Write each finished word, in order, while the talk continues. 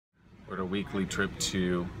We're on a weekly trip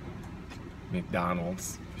to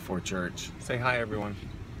McDonald's before church. Say hi, everyone.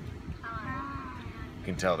 Hi. You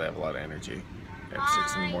can tell they have a lot of energy at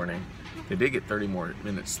 6 in the morning. They did get 30 more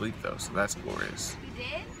minutes sleep though, so that's glorious. You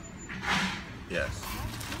did? Yes.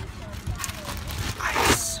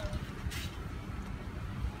 Ice.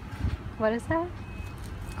 What is that?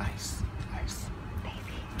 Ice. Ice. Baby.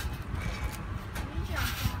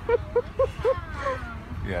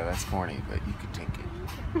 Yeah, that's corny, but you could take it.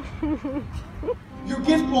 Your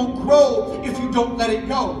gift won't grow if you don't let it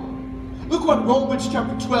go. Look what Romans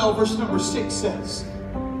chapter 12, verse number 6 says.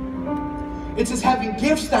 It says, having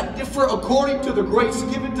gifts that differ according to the grace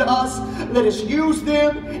given to us, let us use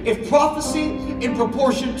them, if prophecy, in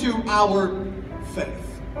proportion to our faith.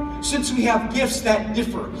 Since we have gifts that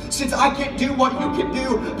differ, since I can't do what you can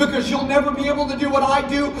do, because you'll never be able to do what I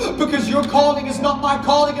do, because your calling is not my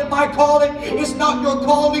calling, and my calling is not your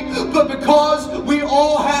calling, but because we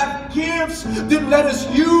all have gifts, then let us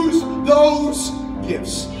use those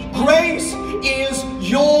gifts. Grace is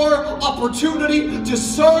your opportunity to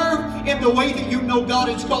serve in the way that you know God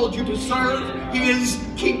has called you to serve His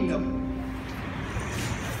kingdom.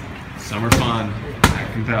 Summer fun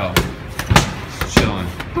at Compel. Just chilling.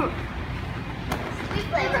 We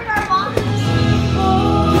played with our mom.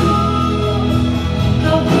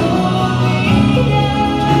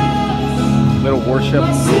 Little worship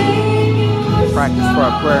practice for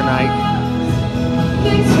our prayer night.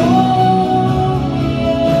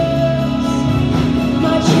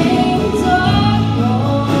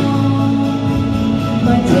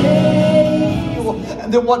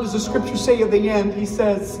 And then what does the scripture say at the end? He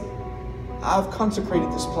says, I've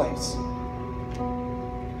consecrated this place.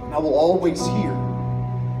 And I will always hear.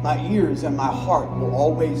 My ears and my heart will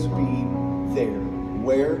always be there.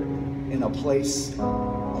 Where? In a place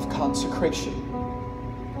of consecration.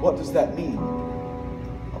 What does that mean?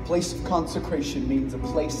 A place of consecration means a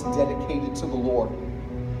place dedicated to the Lord.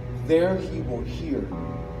 There He will hear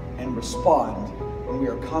and respond when we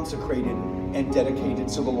are consecrated and dedicated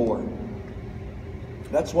to the Lord.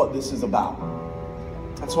 That's what this is about.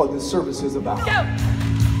 That's what this service is about. Go!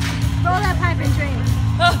 Roll that pipe and drink.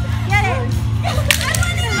 Get it!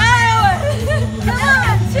 Come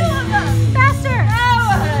on! 2 of them! Faster!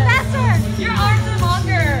 Faster! Your arms are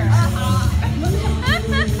longer.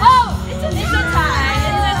 Oh, it's a tie.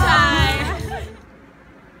 It's a tie.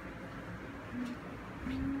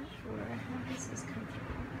 I'm not sure how this is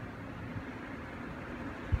comfortable.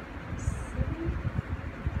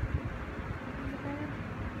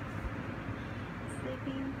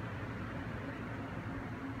 Sleeping.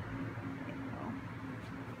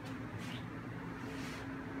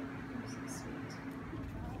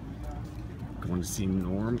 Going to see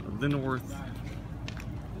Norm of the North.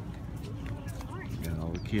 Got all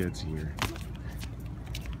the kids here.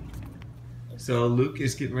 So Luke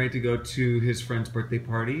is getting ready to go to his friend's birthday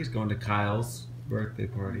party. He's going to Kyle's birthday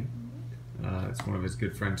party. It's one of his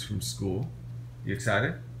good friends from school. You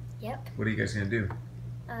excited? Yep. What are you guys gonna do?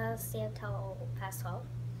 Stay until past 12.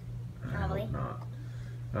 I Probably. hope not.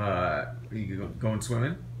 Are you going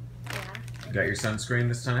swimming? Yeah. You got your sunscreen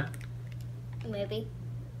this time? Maybe.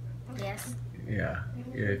 Yes. Yeah.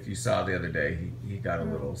 If you saw the other day, he got a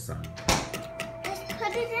little sun. Just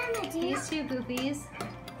put it in the These 2 goofies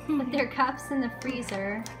put their cups in the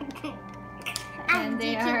freezer. And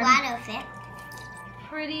they are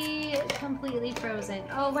pretty completely frozen.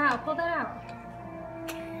 Oh wow, pull that out.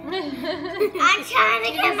 I'm trying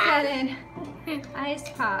to get that in. Ice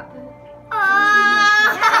pop.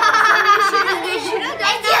 They should have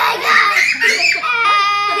done that.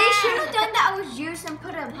 They should have done that with juice and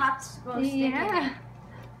put a popsicle stick in it. Yeah.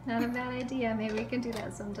 Not a bad idea. Maybe we can do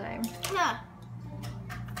that sometime. Yeah.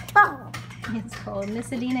 It's cold.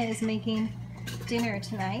 Miss Adina is making dinner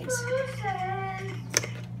tonight.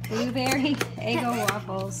 Blueberry Eggo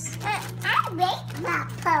Waffles. I make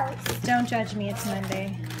waffles. Don't judge me, it's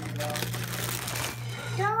Monday.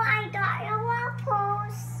 No, I got your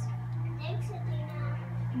waffles. Thanks, Adina.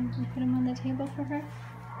 Can you put them on the table for her?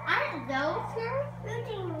 Aren't those here?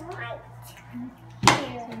 Looking right.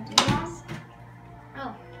 Here.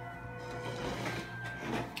 Oh.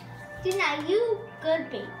 Dina, you good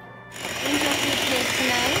baby. Angel food cake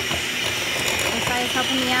tonight. Josiah's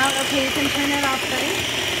helping me out. Okay, you can turn it off, buddy.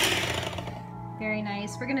 Very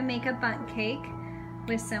nice. We're gonna make a bundt cake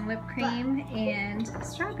with some whipped cream and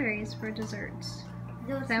strawberries for dessert.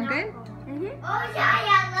 Sound good? Mm-hmm. Oh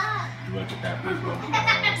yeah, Look at that people.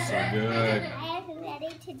 So good. I am ready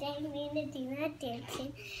today. Me and Adina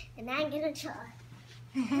dancing, and I'm gonna try.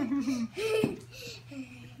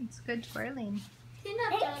 It's good twirling.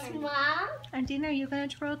 Thanks, Mom. Adina, are you gonna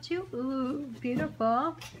twirl too? Ooh,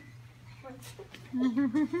 beautiful. Whoa! I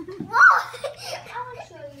will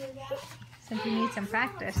show you that. So you need some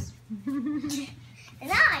practice.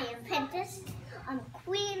 And I am Princess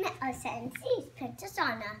Queen Sensi's Princess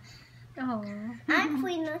Anna. Oh. I'm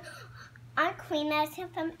Queen Elsa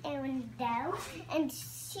from Arendelle, and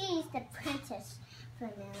she's the princess from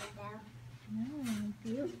Arendelle. Oh,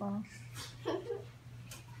 beautiful.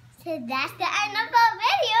 So that's the end of our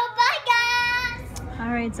video. Bye, guys.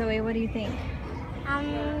 All right, Zoe, what do you think?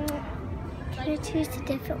 Can I choose a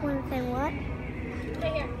different one if I want?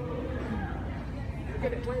 Right here.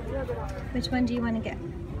 Which one do you want to get?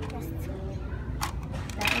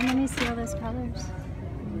 That one. Let me see all those colors.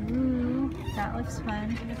 Ooh, that looks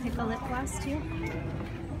fun. Can you pick a lip gloss too?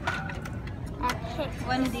 I picked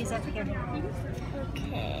One of these up here.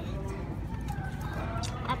 Okay.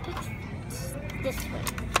 I picked this one.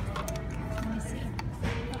 Let me see.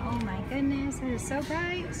 Oh my goodness, it is so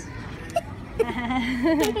bright. All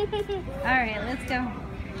right, let's go.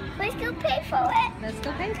 Let's go pay for it. Let's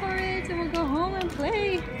go pay for it, and we'll go home and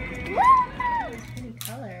play. Woo! Pretty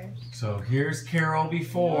colors. So here's Carol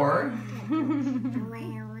before. No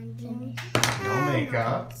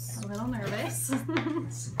makeup. A little nervous.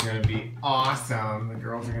 It's gonna be awesome. The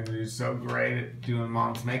girls are gonna do so great at doing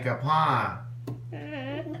Mom's makeup, huh?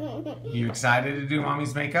 You excited to do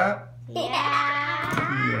Mommy's makeup?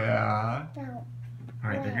 Yeah. Yeah. All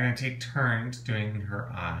right, they're gonna take turns doing her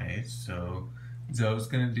eyes. So Zoe's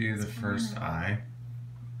gonna do the first eye.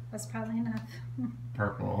 That's probably enough.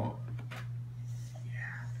 Purple.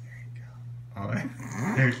 Yeah, there you go. Oh,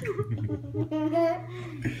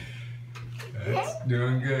 that's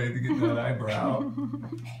doing good to get that eyebrow.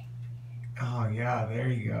 Oh yeah, there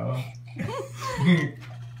you go.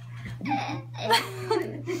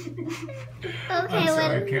 I'm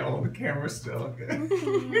sorry, I can't hold the camera still.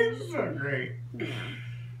 It's so great.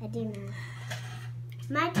 I do know.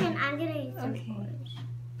 My turn. I'm gonna use some Okay. orange.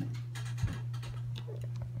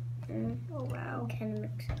 Oh wow. Kind of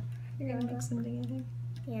mix up. You're gonna mix them together.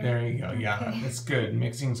 Yeah. There you go. Yeah, Okay. it's good.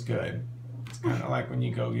 Mixing's good. It's kind of like when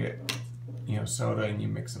you go get, soda and you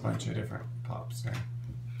mix a bunch of different pops there.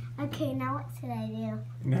 Okay, now what should I do?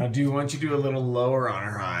 Now, why don't you do a little lower on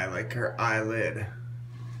her eye, like her eyelid?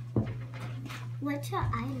 What's her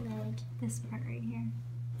eyelid? This part right here.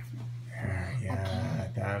 Yeah,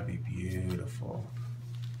 that would be beautiful.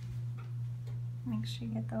 Make sure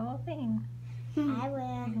you get the whole thing. I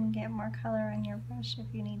will. You can get more color on your brush if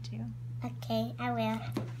you need to. Okay, I will.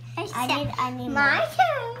 I need my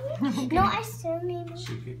turn. No, I still need.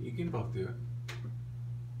 You can both do it.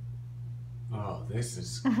 Oh, this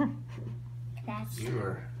is, That's you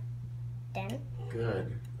are done. good.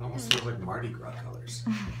 It almost feels like Mardi Gras colors.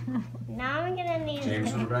 Now I'm gonna need.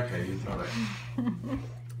 James and Rebecca, you throw it.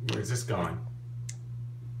 Where's this going?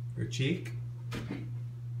 Your cheek?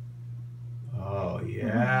 Oh,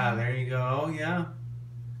 yeah, there you go. Yeah.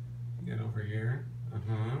 Get over here.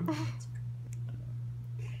 Uh-huh.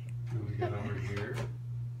 And we get over here.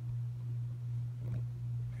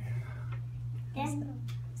 Yeah.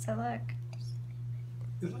 So look.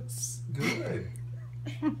 It looks good.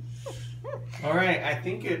 All right, I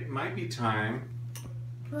think it might be time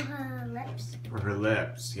For her lips. for her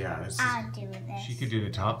lips. Yeah, I'll do this. she could do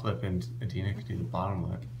the top lip and Adina could do the bottom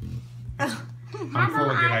lip. How I'm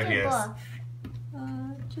full of about good I do ideas.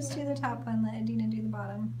 both? Just do the top one, let Adina do the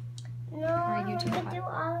bottom. No, I you want do to what? do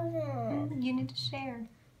all of it. You need to share.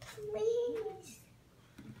 Please.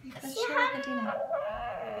 Let's See share how with Adina.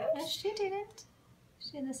 it No, she didn't.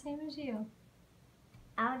 She did the same as you.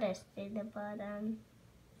 I'll just do the bottom.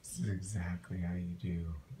 This is exactly how you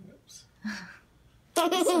do lips.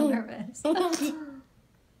 I'm so nervous.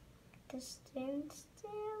 Just stand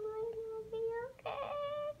still and it'll be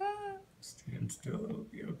okay. Stand still, it'll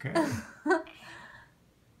be okay.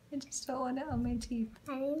 I just don't want it on my teeth.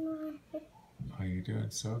 I need more. Oh, you're doing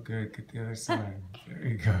so good. Get the other side. There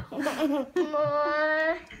you go.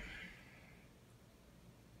 More.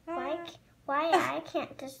 Why I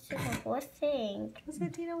can't just do the whole thing? Because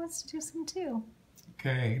Adina wants to do some too.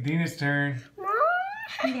 Okay, Adina's turn. More.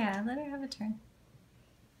 Yeah, let her have a turn.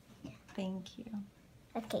 Thank you.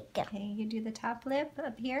 Okay, go. Okay, you do the top lip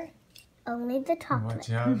up here. Only the top lip. Watch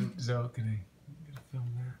out, Zoe. Can I get a film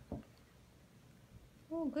there?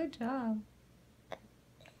 Oh, good job.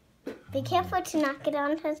 Be careful to not get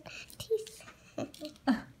on his teeth.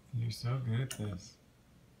 You're so good at this.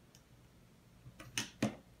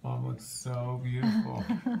 Mom looks so beautiful.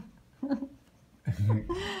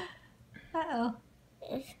 Uh-oh.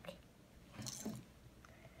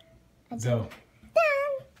 Zoe,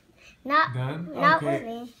 Done. Not done? not with Okay.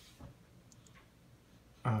 me.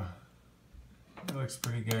 That looks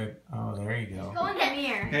pretty good. Oh, there you go. Go in the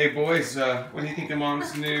mirror. Hey boys, what do you think of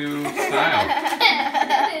Mom's new style?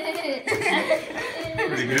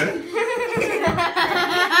 Pretty good?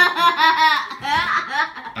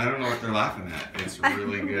 I don't know what they're laughing at. It's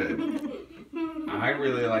really good. I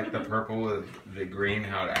really like the purple with the green,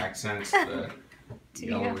 how it accents the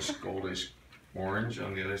yellowish, goldish orange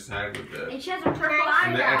on the other side with the, and she has a purple eyebrow.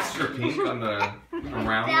 and the extra pink on the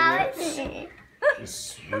around the lips.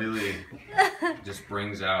 It's really just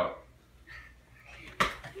brings out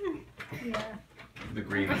the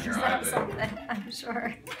green in your eyelid. I'm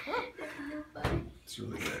sure. It's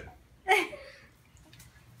really good.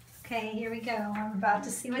 Okay, here we go. I'm about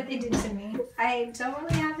to see what they did to me. I don't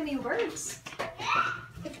really have any words.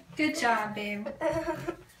 Good job, babe.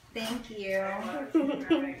 Thank you.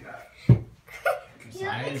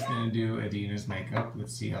 Josiah's gonna do Adina's makeup.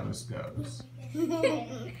 Let's see how this goes.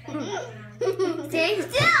 Stay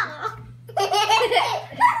still.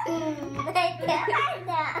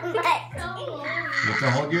 You have to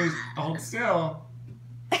hold still.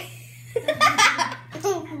 You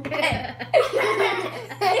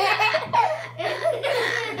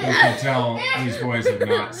can tell these boys have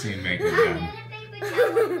not seen makeup done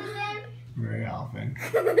very often.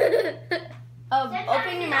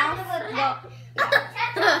 Open your mouth.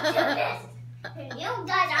 You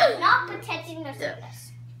guys are not protecting the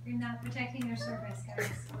surface. You're not protecting your surface, guys.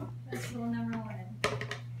 That's rule number 1. Okay.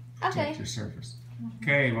 Protect your surface.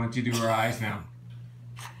 Okay, why don't you do her eyes now?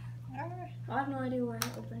 I have no idea where it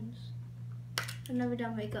opens. I've never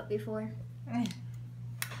done makeup before.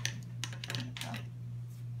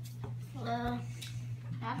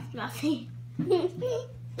 That's nothing.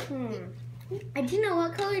 I do know.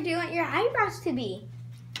 What color do you want your eyebrows to be?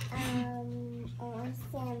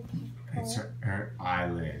 It's her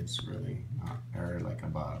eyelids, really, not her like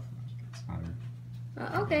above. It's not her.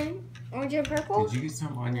 Okay. Orange and purple? Did you get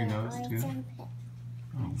something on your nose too?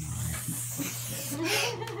 Oh my.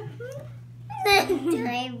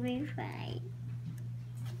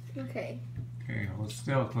 Okay. Okay, hold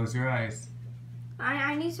still. Close your eyes.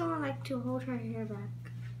 I need someone like to hold her hair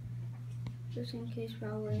back. Just in case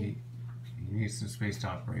probably. You need some space to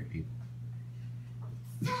operate, people.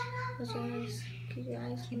 Close your eyes. Keep your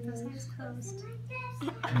eyes Keep those eyes closed.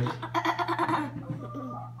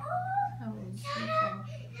 Oh, and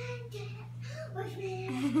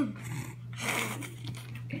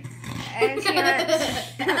she wants...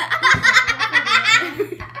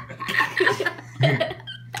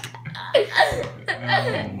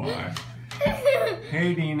 Oh my.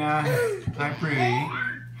 Hey Dina. Hi pretty.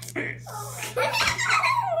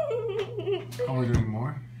 Oh, we're doing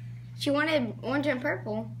more? She wanted orange and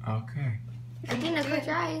purple. Okay. Adina, close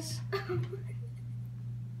your eyes. Oh.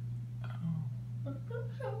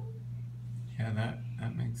 Yeah, that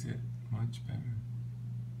makes it much better.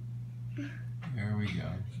 There we go.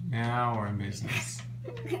 Now we're in business.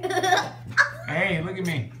 Hey, look at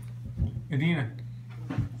me. Adina.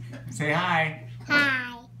 Say hi.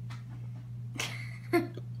 Hi.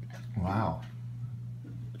 Wow.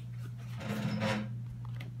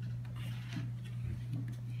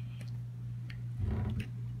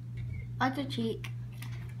 Other cheek.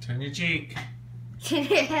 Turn your cheek. Turn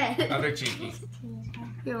your head. Other cheeky.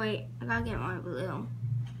 Here, wait. I gotta get my blue.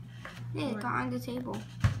 Yeah, it got on the table.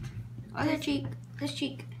 Other cheek. This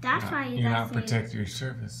cheek. That's why you You're got not protecting your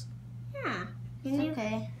surface. Yeah. It's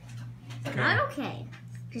okay. It's not okay.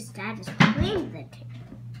 Because Dad just cleaned the table.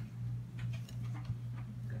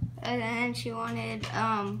 And then she wanted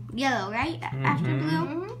yellow, right? After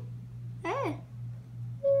blue? Hey.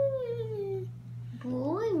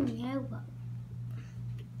 Blue and yellow.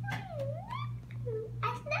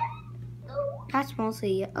 That's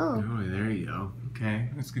mostly it. Oh. Oh, there you go.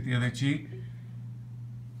 Okay, let's get the other cheek.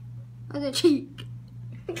 Other cheek.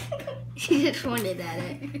 She just pointed at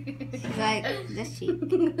it. She's like, this cheek.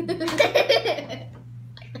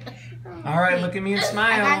 All right, look at me and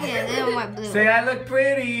smile. I gotta get a little more blue. Say I look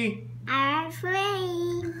pretty. I'm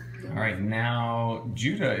free. All right, now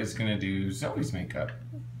Judah is gonna do Zoe's makeup.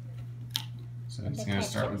 So he's gonna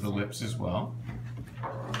start with the lips as well.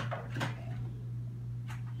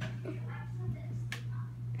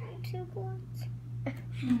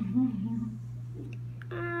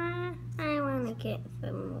 I want to get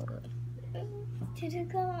some more. Did it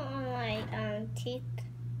go on my teeth?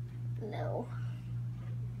 No.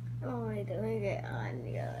 Oh, wait, let me get on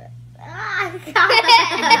the other. Ah, is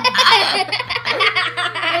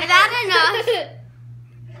that enough?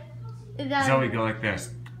 Is that Zoe, go like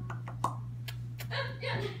this.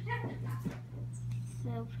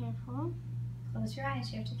 so careful? Close your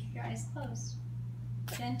eyes. You have to keep your eyes closed.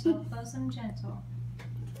 Gentle. Close them gentle.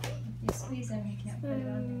 If you squeeze them, you can't put it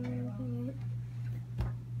on there very well.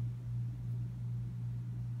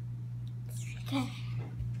 Okay.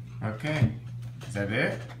 Okay. Is that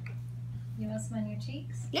it? You want some on your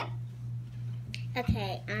cheeks? Yep.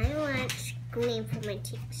 Okay, I want green for my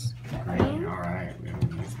cheeks. Green. All right. We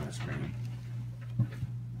don't use much green.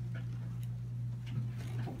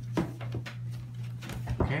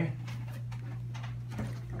 Okay.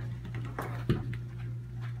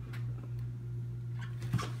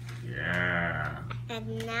 Yeah.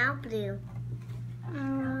 And now blue.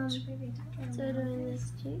 So doing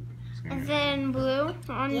this cheek. And then blue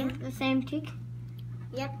on the same cheek.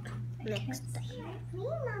 Yep. Next. Me,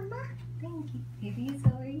 Mama. Thank you. Baby, so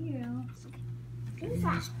are you.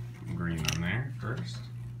 Use green on there first.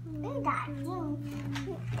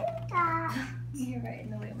 You're right in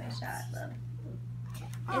the way of my shot, love.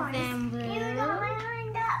 And then blue.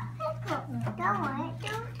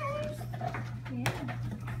 Yeah.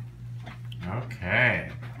 Okay.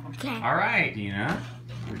 Okay. All right, Dina.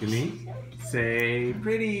 Look at me. Say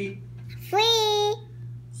pretty. Free.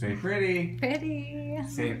 Say pretty. Pretty.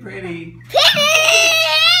 Say pretty.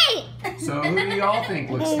 Pretty. So who do y'all think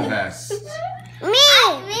looks the best? Me.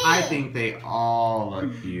 I think they all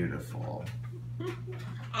look beautiful.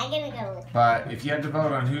 I'm gonna go with. But if you had to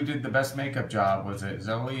vote on who did the best makeup job, was it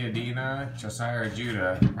Zoe Adina, Josiah, or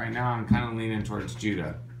Judah? Right now I'm kind of leaning towards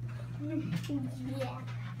Judah.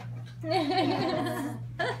 Yeah.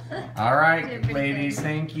 All right, ladies,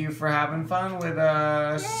 thank you for having fun with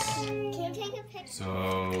us. Can you take a picture?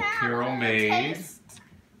 So Carol made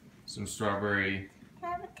some strawberry Can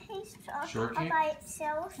I have a taste of Shortcake? by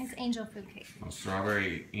itself? It's angel food cake.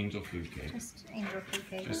 strawberry angel food cake. Just angel food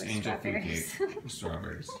cake. Just with angel food cake strawberries. with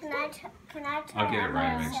strawberries. Can I try I'll get it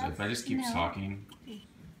right by eventually. If I just keep No. talking,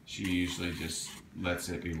 she usually just lets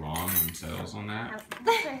it be wrong and settles on that.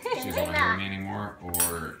 myself? She doesn't want to hear me anymore,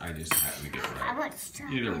 or I just happen to get it I right. want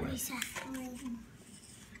strawberries. Either way.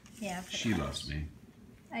 Yeah. She loves me.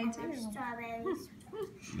 I do. Strawberries.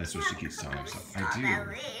 That's what she keeps telling herself. I do.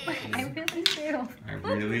 I really do. I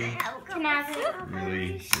really, Can I have it?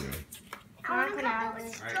 really do. Can I have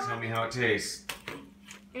it? Alright, tell me how it tastes.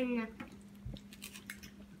 Mm.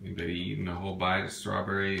 Anybody eating a whole bite of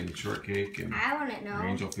strawberry and shortcake and I want to know.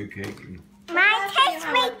 angel food cake? And Mine tastes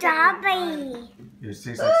like strawberry. yours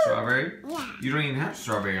tastes like strawberry? Yeah. You don't even have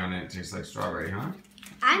strawberry on it. It tastes like strawberry, huh?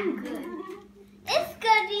 I'm good. It's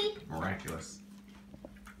goody. Miraculous.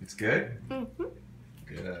 It's good? Mm-hmm.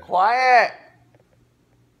 Good. Quiet!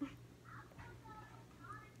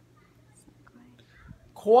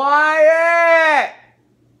 Quiet!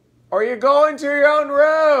 Or you're going to your own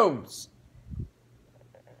rooms.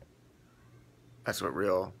 That's what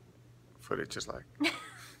real footage is like.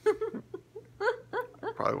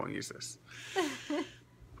 Probably won't use this.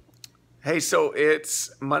 Hey, so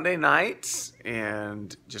it's Monday night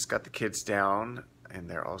and just got the kids down and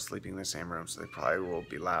they're all sleeping in the same room, so they probably will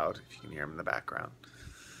be loud if you can hear them in the background.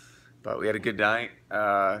 But we had a good night.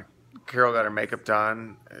 Carol got her makeup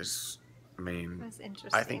done. It was interesting.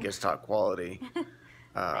 I think it's top quality.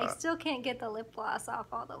 I still can't get the lip gloss off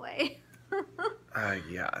all the way.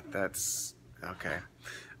 Yeah, that's okay.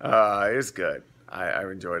 It was good. I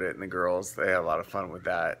enjoyed it, and the girls, they had a lot of fun with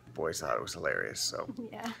that. The boys thought it was hilarious, so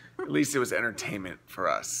Yeah. at least it was entertainment for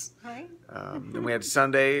us. Right? Then we had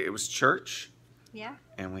Sunday, it was church, Yeah.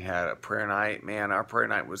 and we had a prayer night. Man, our prayer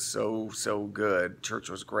night was so good. Church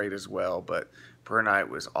was great as well, but prayer night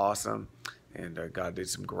was awesome, and God did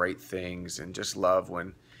some great things, and just love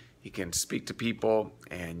when He can speak to people,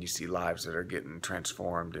 and you see lives that are getting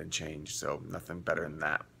transformed and changed, so nothing better than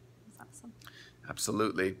that. That's awesome.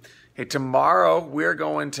 Absolutely. Hey, tomorrow we're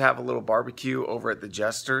going to have a little barbecue over at the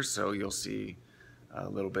Jester, so you'll see a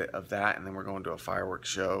little bit of that, and then we're going to a fireworks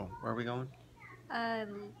show. Where are we going?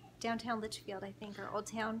 Downtown Litchfield, I think, or Old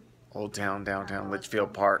Town. Old Town, downtown Oh,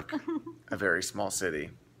 Litchfield Park, a very small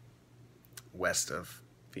city west of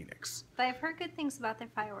Phoenix. But I've heard good things about their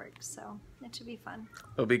fireworks, so it should be fun.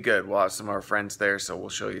 It'll be good. We'll have some of our friends there, so we'll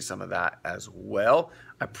show you some of that as well.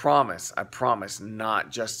 I promise not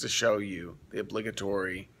just to show you the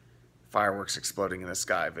obligatory fireworks exploding in the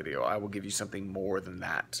sky video. I will give you something more than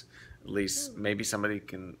that. At least maybe somebody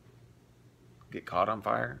can get caught on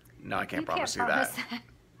fire. No, I can't promise you that.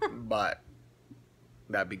 But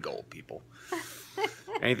that'd be gold, people.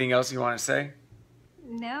 Anything else you want to say?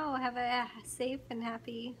 No, have a safe and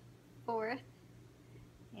happy 4th.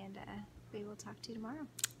 And we will talk to you tomorrow.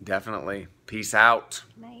 Definitely. Peace out.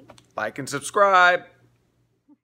 Good night. Like and subscribe.